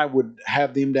when I would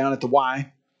have them down at the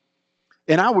Y,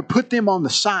 and I would put them on the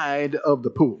side of the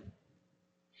pool,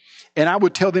 and I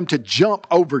would tell them to jump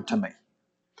over to me.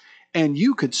 And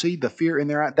you could see the fear in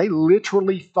their eyes. They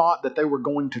literally thought that they were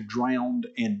going to drown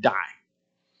and die.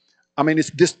 I mean,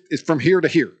 it's from here to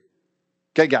here.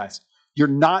 Okay, guys, you're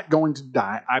not going to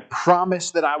die. I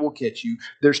promise that I will catch you.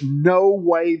 There's no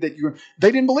way that you're...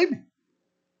 They didn't believe me.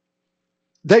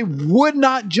 They would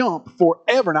not jump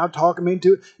forever. And I'd talk them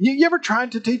into it. You ever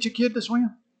tried to teach a kid to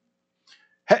swim?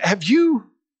 Have you...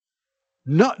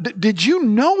 Did you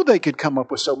know they could come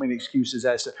up with so many excuses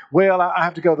as to, well, I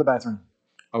have to go to the bathroom.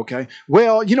 Okay.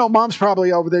 Well, mom's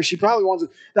probably over there. She probably wants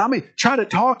to, try to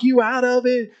talk you out of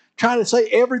it. Try to say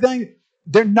everything.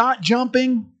 They're not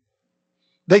jumping.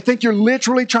 They think you're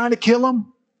literally trying to kill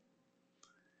them.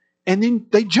 And then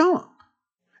they jump.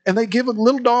 And they give a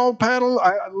little dog paddle.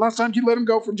 A lot of times you let them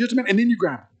go for just a minute. And then you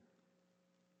grab them.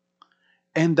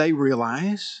 And they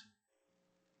realize,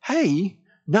 hey,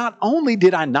 not only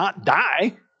did I not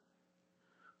die,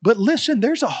 but listen,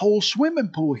 there's a whole swimming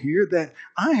pool here that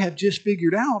I have just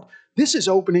figured out. This is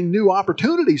opening new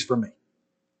opportunities for me.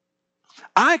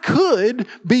 I could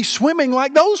be swimming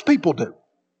like those people do.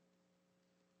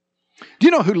 Do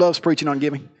you know who loves preaching on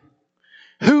giving?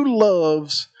 Who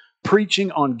loves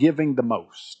preaching on giving the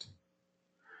most?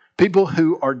 People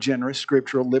who are generous,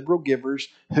 scriptural, liberal givers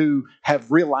who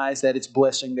have realized that it's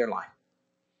blessing their life.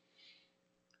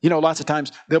 Lots of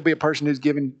times there'll be a person who's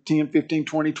giving 10, 15,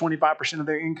 20, 25% of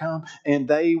their income, and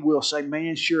they will say,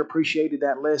 man, sure appreciated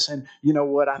that lesson. You know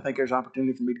what? I think there's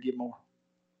opportunity for me to give more.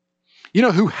 You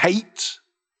know who hates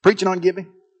preaching on giving?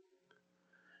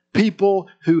 People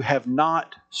who have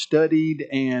not studied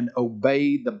and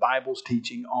obeyed the Bible's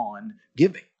teaching on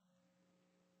giving.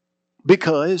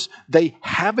 Because they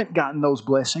haven't gotten those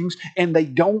blessings, and they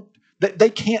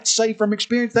can't say from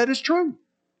experience that is true.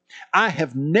 I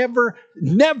have never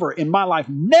in my life,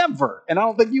 never, and I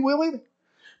don't think you will either,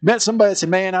 met somebody that said,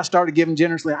 man, I started giving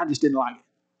generously. I just didn't like it.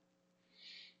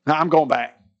 Now I'm going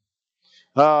back.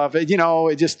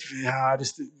 It just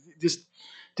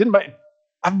didn't make.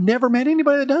 I've never met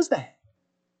anybody that does that.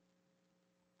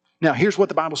 Now, here's what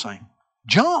the Bible's saying.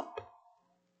 Jump.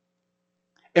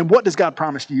 And what does God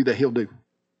promise to you that He'll do?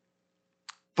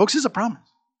 Folks, it's a promise.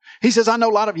 He says, I know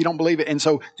a lot of you don't believe it, and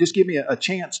so just give me a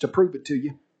chance to prove it to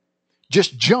you.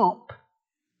 Just jump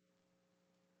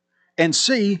and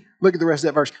see, look at the rest of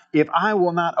that verse. If I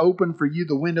will not open for you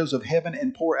the windows of heaven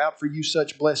and pour out for you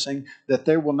such blessing that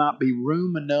there will not be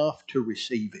room enough to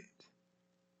receive it.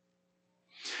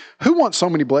 Who wants so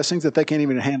many blessings that they can't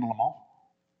even handle them all?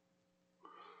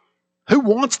 Who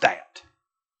wants that?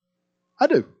 I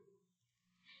do.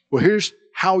 Well, here's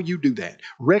how you do that.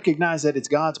 Recognize that it's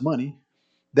God's money,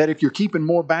 that if you're keeping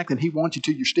more back than He wants you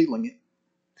to, you're stealing it.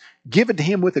 Give it to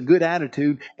Him with a good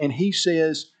attitude, and He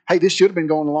says, hey, this should have been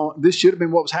going along. This should have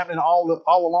been what was happening all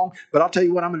along, but I'll tell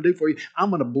you what I'm going to do for you. I'm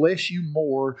going to bless you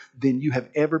more than you have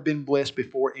ever been blessed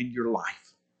before in your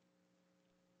life.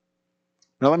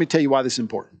 Now, let me tell you why this is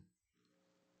important.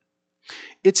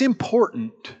 It's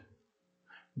important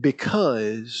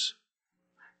because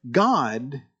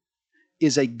God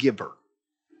is a giver.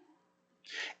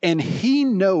 And He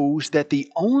knows that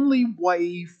the only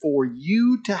way for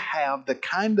you to have the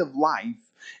kind of life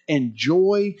and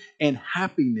joy and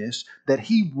happiness that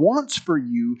He wants for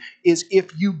you is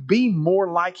if you be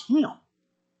more like Him.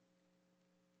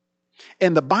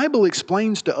 And the Bible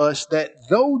explains to us that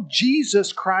though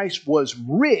Jesus Christ was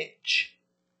rich,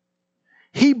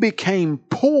 He became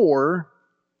poor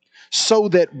so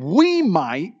that we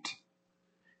might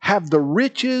have the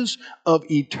riches of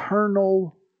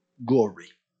eternal glory.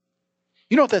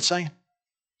 You know what that's saying?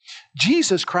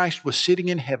 Jesus Christ was sitting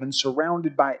in heaven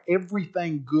surrounded by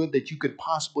everything good that you could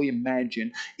possibly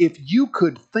imagine. If you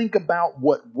could think about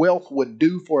what wealth would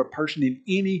do for a person in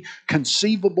any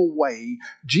conceivable way,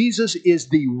 Jesus is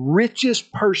the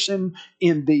richest person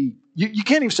in the, you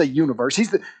can't even say universe.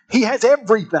 He has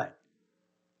everything.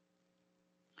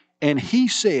 And he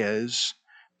says,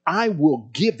 I will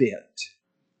give it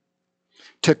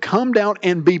to come down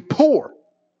and be poor.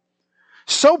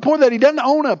 So poor that he doesn't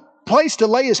own a place to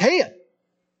lay his head.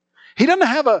 He doesn't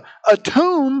have a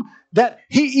tomb that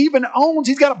he even owns.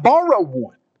 He's got to borrow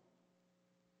one.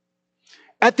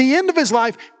 At the end of his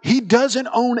life, he doesn't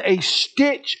own a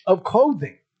stitch of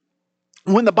clothing.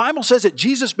 When the Bible says that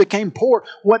Jesus became poor,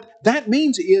 what that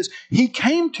means is he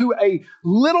came to a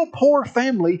little poor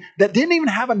family that didn't even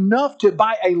have enough to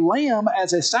buy a lamb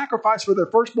as a sacrifice for their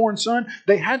firstborn son.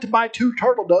 They had to buy 2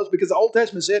 turtle doves because the Old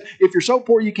Testament said, if you're so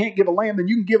poor you can't give a lamb, then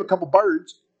you can give a couple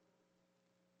birds.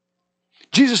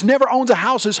 Jesus never owns a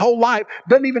house his whole life,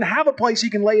 doesn't even have a place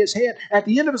he can lay his head. At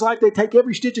the end of his life, they take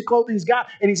every stitch of clothing he's got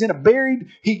and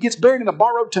he gets buried in a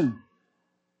borrowed tomb.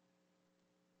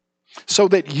 So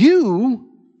that you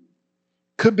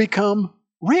could become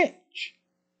rich.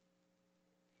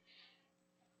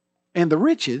 And the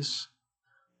riches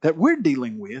that we're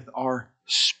dealing with are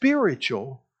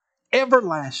spiritual,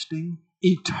 everlasting,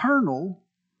 eternal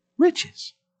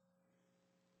riches.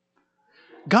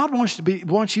 God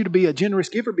wants you to be a generous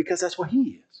giver because that's what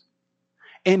He is.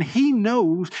 And He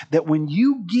knows that when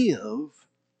you give,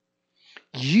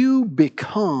 you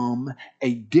become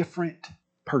a different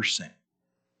person.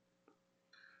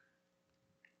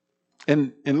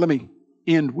 And let me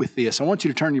end with this. I want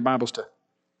you to turn your Bibles to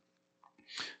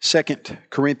 2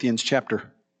 Corinthians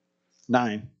chapter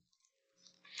 9.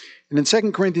 And in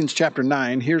 2 Corinthians chapter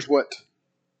 9, here's what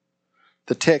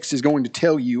the text is going to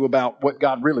tell you about what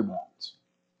God really wants.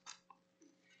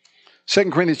 2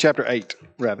 Corinthians chapter 8,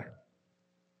 rather.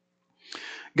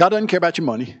 God doesn't care about your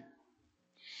money.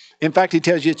 In fact, He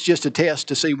tells you it's just a test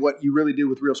to see what you really do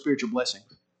with real spiritual blessings.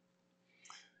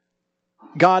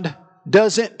 God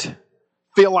doesn't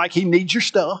feel like He needs your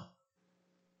stuff.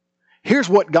 Here's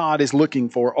what God is looking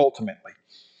for ultimately.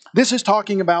 This is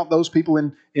talking about those people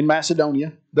in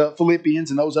Macedonia, the Philippians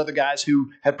and those other guys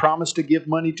who had promised to give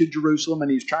money to Jerusalem,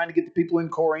 and He's trying to get the people in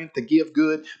Corinth to give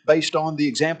good based on the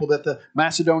example that the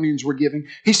Macedonians were giving.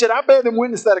 He said, I bear them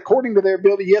witness that according to their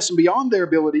ability, yes, and beyond their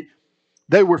ability,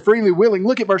 they were freely willing.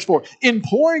 Look at verse 4.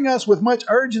 Imploring us with much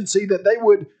urgency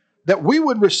that we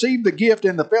would receive the gift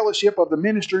and the fellowship of the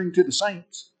ministering to the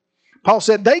saints. Paul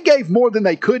said they gave more than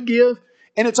they could give.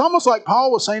 And it's almost like Paul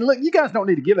was saying, look, you guys don't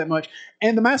need to give that much.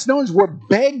 And the Macedonians were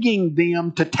begging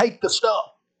them to take the stuff.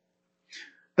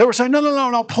 They were saying,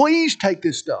 no, please take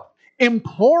this stuff.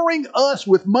 Imploring us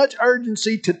with much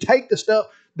urgency to take the stuff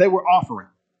they were offering.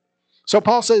 So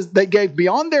Paul says they gave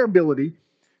beyond their ability.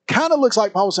 Kind of looks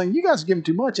like Paul was saying, you guys are giving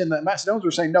too much. And the Macedonians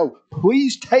were saying, no,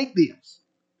 please take this.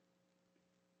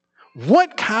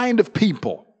 What kind of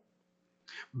people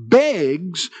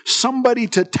begs somebody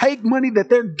to take money that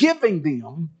they're giving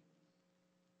them,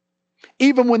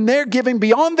 even when they're giving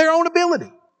beyond their own ability?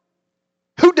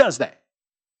 Who does that?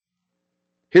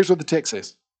 Here's what the text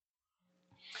says.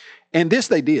 And this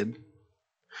they did,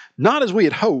 not as we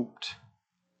had hoped,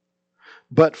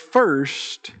 but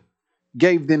first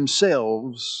gave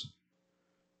themselves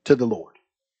to the Lord,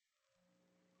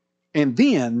 and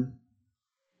then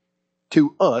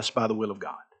to us by the will of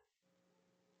God.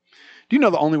 Do you know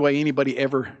the only way anybody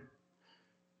ever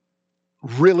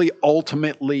really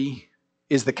ultimately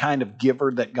is the kind of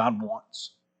giver that God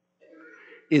wants?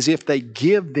 Is if they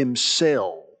give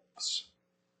themselves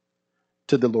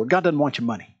to the Lord. God doesn't want your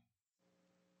money.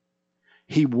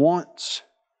 He wants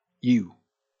you.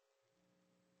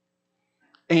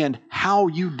 And how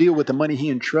you deal with the money He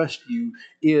entrusts you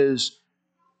is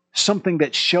something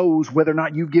that shows whether or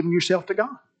not you've given yourself to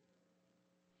God.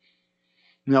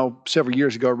 You know, several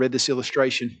years ago, I read this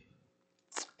illustration.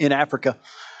 In Africa,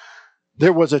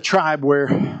 there was a tribe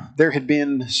where there had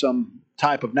been some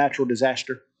type of natural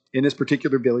disaster in this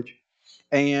particular village.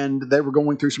 And they were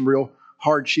going through some real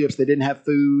hardships. They didn't have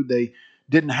food. They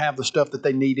didn't have the stuff that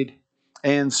they needed.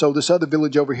 And so this other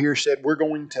village over here said, we're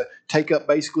going to take up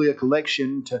basically a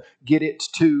collection to get it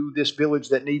to this village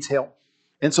that needs help.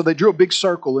 And so they drew a big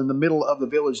circle in the middle of the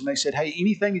village, and they said, hey,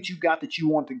 anything that you've got that you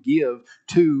want to give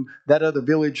to that other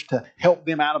village to help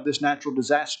them out of this natural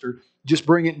disaster, just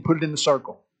bring it and put it in the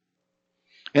circle.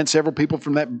 And several people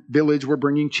from that village were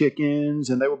bringing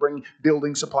chickens, and they were bringing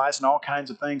building supplies and all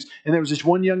kinds of things. And there was this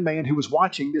one young man who was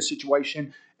watching this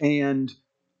situation and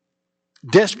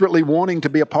desperately wanting to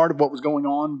be a part of what was going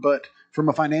on, but from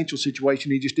a financial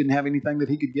situation. He just didn't have anything that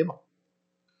he could give them.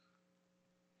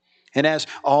 And as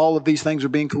all of these things were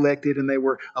being collected and they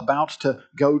were about to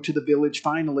go to the village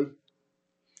finally,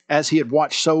 as he had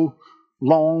watched so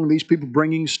long, these people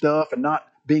bringing stuff and not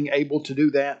being able to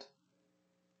do that,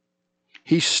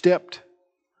 he stepped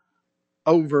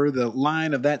over the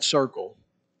line of that circle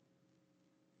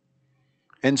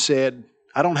and said,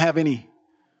 I don't have any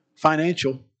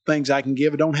financial things I can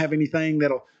give. I don't have anything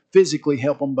that'll physically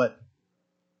help them, but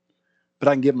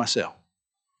I can give myself.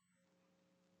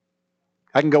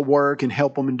 I can go work and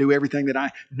help them and do everything that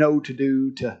I know to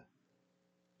do to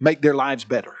make their lives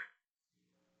better.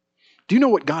 Do you know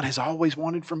what God has always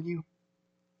wanted from you?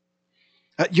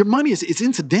 Your money is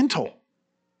incidental.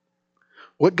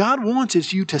 What God wants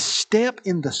is you to step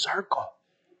in the circle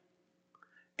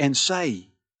and say,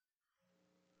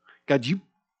 God,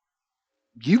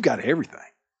 you've got everything.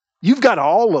 You've got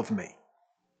all of me.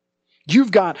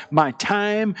 You've got my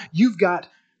time. You've got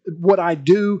what I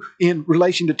do in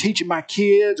relation to teaching my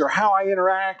kids or how I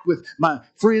interact with my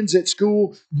friends at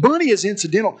school. Money is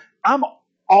incidental. I'm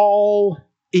all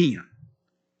in.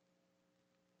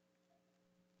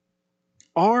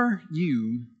 Are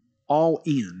you all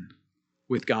in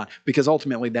with God? Because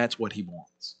ultimately that's what He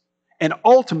wants. And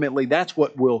ultimately that's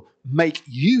what will make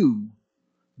you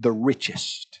the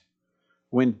richest.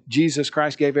 When Jesus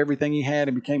Christ gave everything He had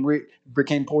and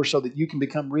became poor so that you can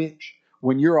become rich,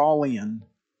 when you're all in,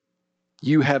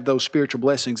 you have those spiritual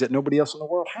blessings that nobody else in the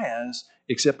world has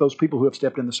except those people who have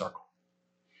stepped in the circle.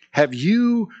 Have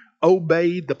you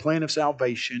obeyed the plan of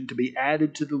salvation to be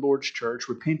added to the Lord's church,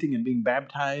 repenting and being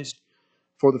baptized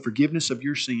for the forgiveness of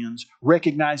your sins,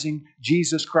 recognizing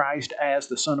Jesus Christ as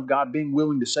the Son of God, being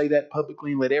willing to say that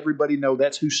publicly and let everybody know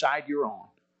that's whose side you're on?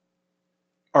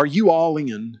 Are you all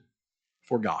in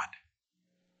for God?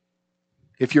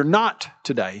 If you're not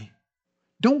today,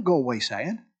 don't go away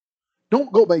sad.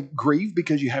 Don't go away grieved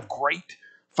because you have great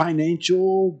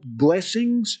financial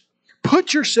blessings.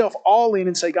 Put yourself all in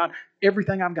and say, God,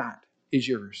 everything I've got is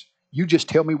yours. You just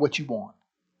tell me what you want.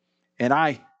 And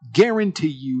I guarantee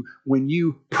you, when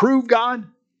you prove God,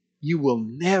 you will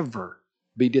never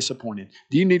be disappointed.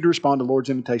 Do you need to respond to the Lord's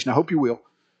invitation? I hope you will.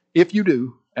 If you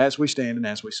do, as we stand and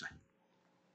as we sing.